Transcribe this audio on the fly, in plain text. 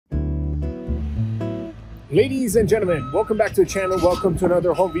Ladies and gentlemen, welcome back to the channel. Welcome to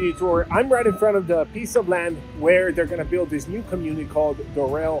another home video tour. I'm right in front of the piece of land where they're going to build this new community called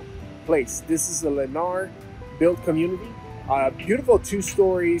Dorrell Place. This is a Lennar built community. Beautiful 2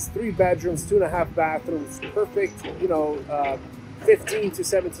 stories, 3 bedrooms, 2.5 bathrooms, perfect, 15 to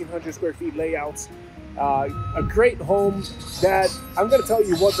 1700 square feet layouts. A great home that I'm going to tell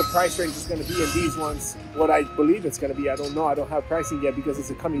you what the price range is going to be in these ones, what I believe it's going to be. I don't know. I don't have pricing yet because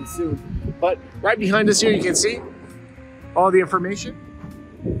it's coming soon. But right behind us here, you can see all the information.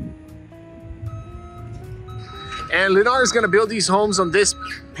 And Lennar is going to build these homes on this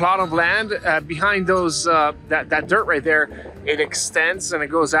plot of land. Behind those, that dirt right there, it extends and it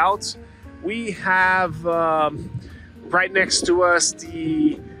goes out. We have right next to us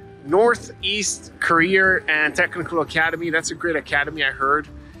the Northeast Career and Technical Academy. That's a great academy, I heard.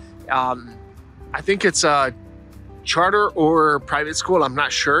 I think it's a charter or private school, I'm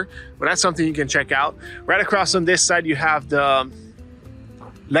not sure, but that's something you can check out. Right across on this side, you have the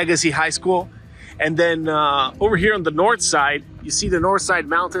Legacy High School. And then over here on the north side, you see the North Side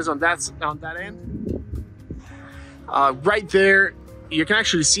Mountains on that end. Right there, you can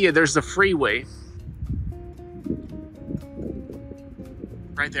actually see it. There's the freeway.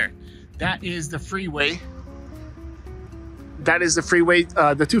 Right there. That is the freeway. That is the freeway,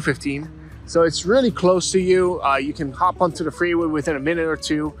 the 215. So it's really close to you. You can hop onto the freeway within a minute or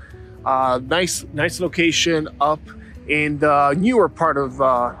two. Nice location up in the newer part of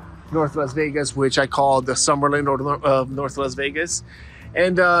North Las Vegas, which I call the Summerlin of North Las Vegas.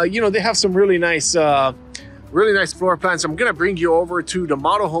 And they have some really nice floor plans. I'm gonna bring you over to the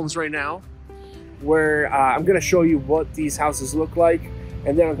model homes right now, where I'm gonna show you what these houses look like,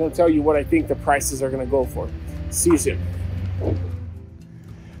 and then I'm gonna tell you what I think the prices are gonna go for. See you soon.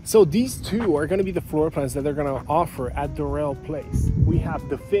 So these two are going to be the floor plans that they're going to offer at Dorrell Place. We have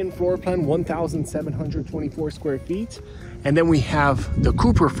the Finn floor plan, 1,724 square feet. And then we have the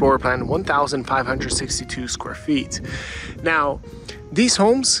Cooper floor plan, 1,562 square feet. Now, these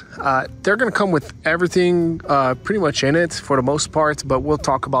homes, they're going to come with everything pretty much in it for the most part, but we'll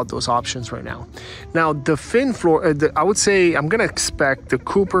talk about those options right now. Now, the Finn floor, I would say I'm going to expect the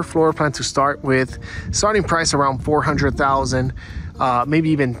Cooper floor plan to start with starting price around $400,000. Maybe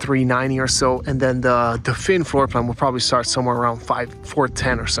even $390 or so, and then the Finn floor plan will probably start somewhere around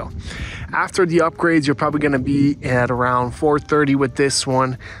 $410 or so. After the upgrades, you're probably going to be at around $430 with this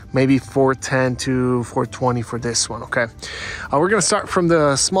one, maybe $410 to $420 for this one. Okay, we're going to start from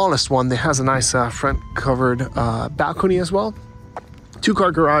the smallest one that has a nice front covered balcony as well.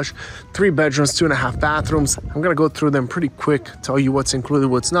 2-car garage, 3 bedrooms, 2.5 bathrooms. I'm going to go through them pretty quick, tell you what's included,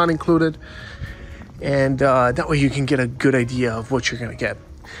 what's not included. And that way you can get a good idea of what you're gonna get.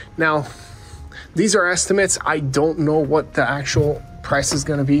 Now, these are estimates. I don't know what the actual price is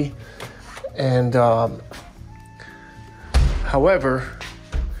gonna be. And however,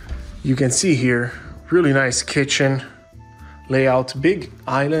 you can see here, really nice kitchen layout, big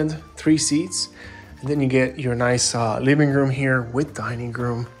island, 3 seats. And then you get your nice living room here with dining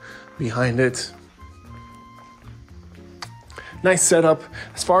room behind it. Nice setup.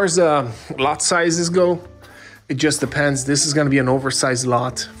 As far as lot sizes go, it just depends. This is going to be an oversized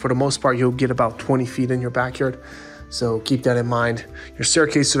lot. For the most part, you'll get about 20 feet in your backyard. So keep that in mind. Your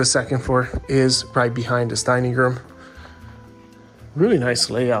staircase to the 2nd floor is right behind this dining room. Really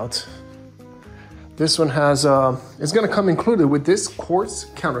nice layout. This one has, it's going to come included with this quartz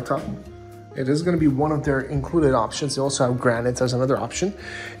countertop. It is going to be one of their included options. They also have granite as another option.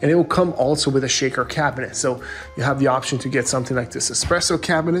 And it will come also with a shaker cabinet. So you have the option to get something like this espresso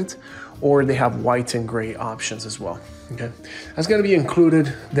cabinet, or they have white and gray options as well. Okay, that's going to be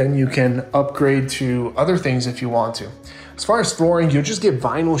included. Then you can upgrade to other things if you want to. As far as flooring, you'll just get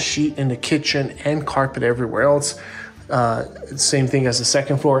vinyl sheet in the kitchen and carpet everywhere else. Same thing as the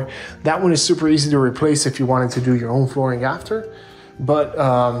 2nd floor. That one is super easy to replace if you wanted to do your own flooring after. But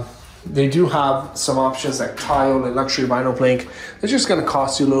they do have some options like tile and luxury vinyl plank. It's just going to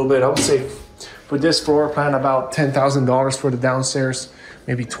cost you a little bit. I would say for this floor plan, about $10,000 for the downstairs,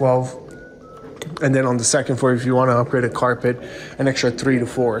 maybe 12. And then on the 2nd floor, if you want to upgrade a carpet, an extra 3 to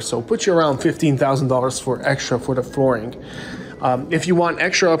 4. So put you around $15,000 for extra for the flooring. If you want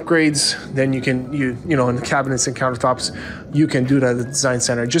extra upgrades, then you can, in the cabinets and countertops, you can do that at the design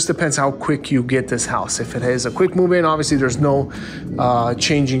center. It just depends how quick you get this house. If it is a quick move in, obviously there's no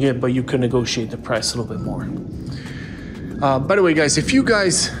changing it, but you can negotiate the price a little bit more. By the way, guys, if you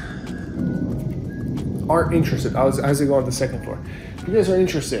guys are interested, as I go on the 2nd floor, if you guys are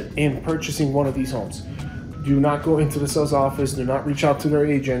interested in purchasing one of these homes, do not go into the sales office, do not reach out to their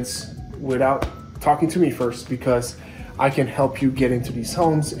agents without talking to me first, because I can help you get into these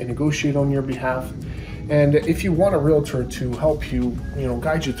homes and negotiate on your behalf. And if you want a realtor to help you,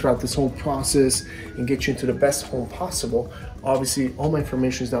 guide you throughout this whole process and get you into the best home possible, obviously all my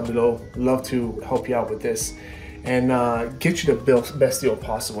information is down below. Love to help you out with this and get you the best deal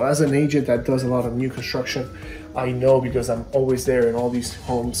possible. As an agent that does a lot of new construction, I know, because I'm always there in all these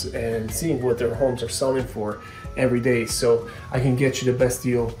homes and seeing what their homes are selling for every day, so I can get you the best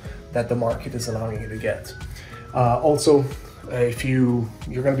deal that the market is allowing you to get. Also, if you're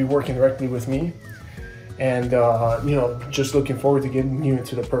going to be working directly with me, and just looking forward to getting you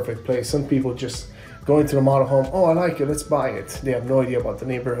into the perfect place. Some people just go into the model home, oh, I like it, let's buy it. They have no idea about the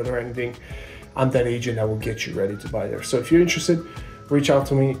neighborhood or anything. I'm that agent that will get you ready to buy there. So if you're interested, reach out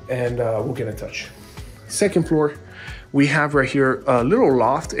to me and we'll get in touch. Second floor, we have right here a little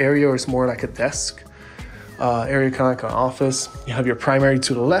loft area, or it's more like a desk area, kind of like an office. You have your primary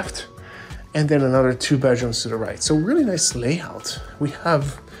to the left, and then another 2 bedrooms to the right. So really nice layout. We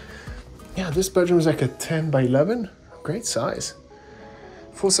have, this bedroom is like a 10 by 11, great size.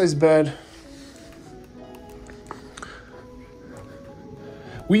 Full-size bed.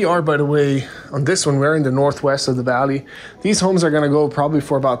 We are, by the way, on this one, we're in the northwest of the valley. These homes are gonna go probably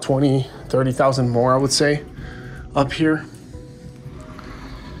for about 20, 30,000 more, I would say, up here.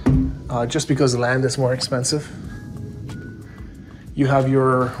 Just because the land is more expensive. You have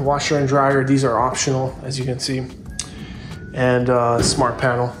your washer and dryer. These are optional, as you can see. And smart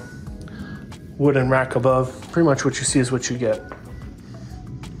panel. Wooden rack above. Pretty much what you see is what you get.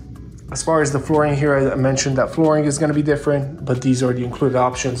 As far as the flooring here, I mentioned that flooring is going to be different, but these are the included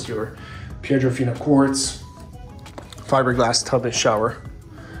options. Your Pietrofina quartz, fiberglass tub and shower.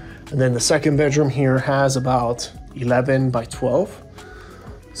 And then the second bedroom here has about 11 by 12.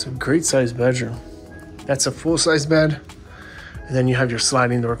 It's a great size bedroom. That's a full-size bed. And then you have your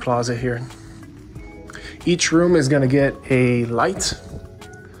sliding door closet here. Each room is going to get a light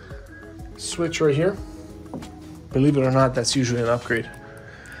switch right here. Believe it or not, that's usually an upgrade.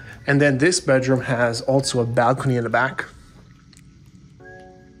 And then this bedroom has also a balcony in the back.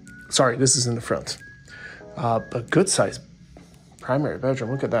 Sorry, this is in the front. A good size primary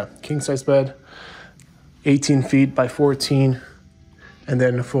bedroom. Look at that. King size bed, 18 feet by 14. And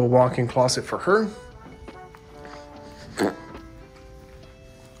then a full walk-in closet for her.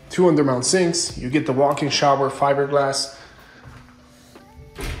 2 undermount sinks. You get the walk-in shower, fiberglass.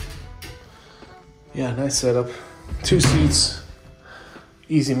 Yeah, nice setup. 2 seats.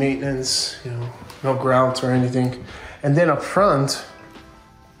 Easy maintenance, no grouts or anything. And then up front,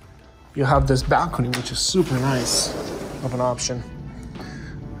 you have this balcony, which is super nice of an option.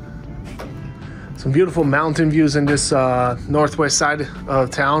 Some beautiful mountain views in this northwest side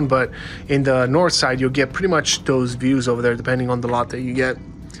of town, but in the north side, you'll get pretty much those views over there, depending on the lot that you get.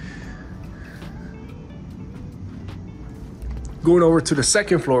 Going over to the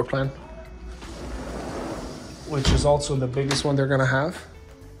second floor plan, which is also the biggest one they're gonna have.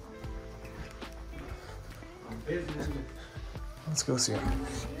 Let's go see him.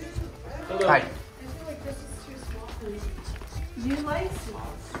 Hello. Hi. I feel like this is too small for you. You like small.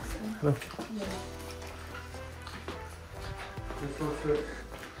 Hello. Yeah.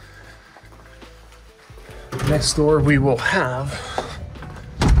 Next door we will have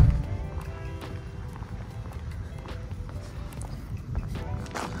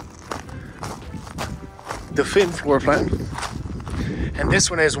the fifth floor plan. And this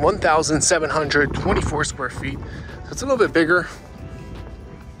one is 1,724 square feet. So it's a little bit bigger.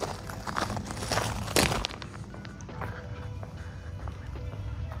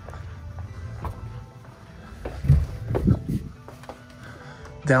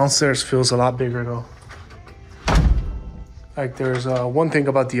 Downstairs feels a lot bigger though. Like there's one thing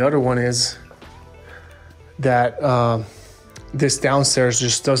about the other one is that this downstairs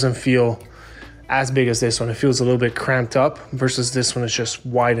just doesn't feel as big as this one. It feels a little bit cramped up versus this one is just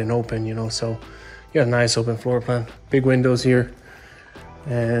wide and open, so you got a nice open floor plan. Big windows here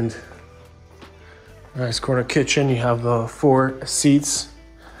and nice corner kitchen. You have 4 seats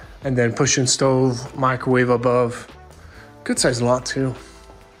and then push-in stove, microwave above. Good size lot too,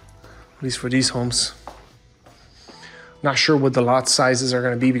 at least for these homes. Not sure what the lot sizes are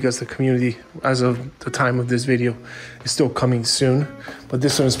going to be because the community, as of the time of this video, is still coming soon. But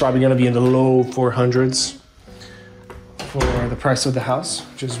this one is probably going to be in the low 400s for the price of the house,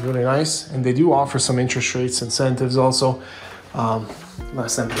 which is really nice. And they do offer some interest rates incentives also.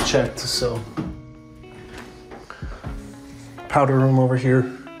 Last time I checked, so. Powder room over here.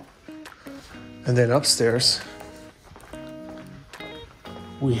 And then upstairs,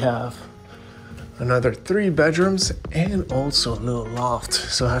 we have another 3 bedrooms and also a little loft.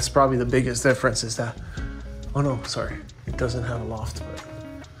 So that's probably the biggest difference is that, oh no, sorry, it doesn't have a loft, but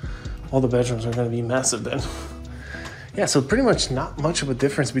all the bedrooms are gonna be massive then. Yeah, so pretty much not much of a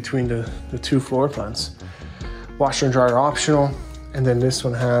difference between the two floor plans. Washer and dryer optional, and then this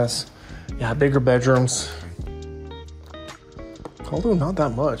one has, yeah, bigger bedrooms. Although not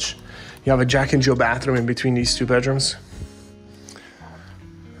that much. You have a Jack and Jill bathroom in between these two bedrooms.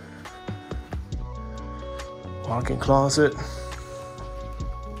 Walk-in closet.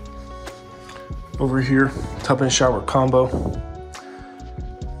 Over here, tub and shower combo.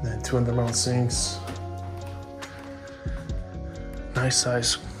 And then 2 undermount sinks. Nice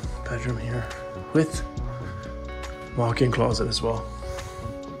size bedroom here with walk-in closet as well.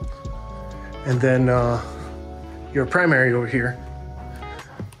 And then your primary over here.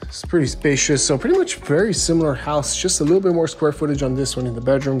 It's pretty spacious, so pretty much very similar house, just a little bit more square footage on this one in the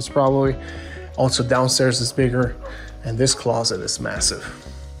bedrooms probably. Also downstairs is bigger, and this closet is massive.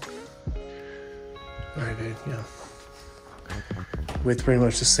 Very good, yeah. With pretty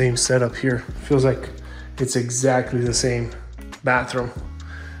much the same setup here. Feels like it's exactly the same bathroom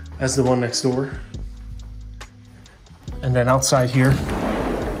as the one next door. And then outside here,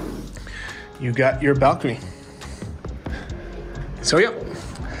 you got your balcony. So yeah,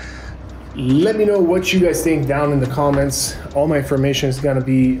 let me know what you guys think down in the comments. All my information is gonna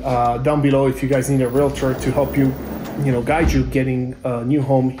be down below if you guys need a realtor to help you, guide you getting a new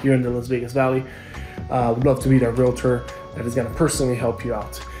home here in the Las Vegas Valley. Would love to be that realtor that is gonna personally help you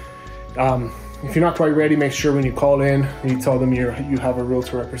out. If you're not quite ready, make sure when you call in, you tell them you have a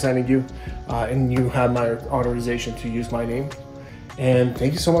realtor representing you, and you have my authorization to use my name. And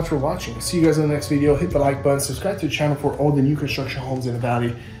thank you so much for watching. See you guys in the next video. Hit the like button, subscribe to the channel for all the new construction homes in the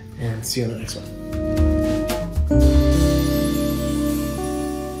valley, and see you in the next one.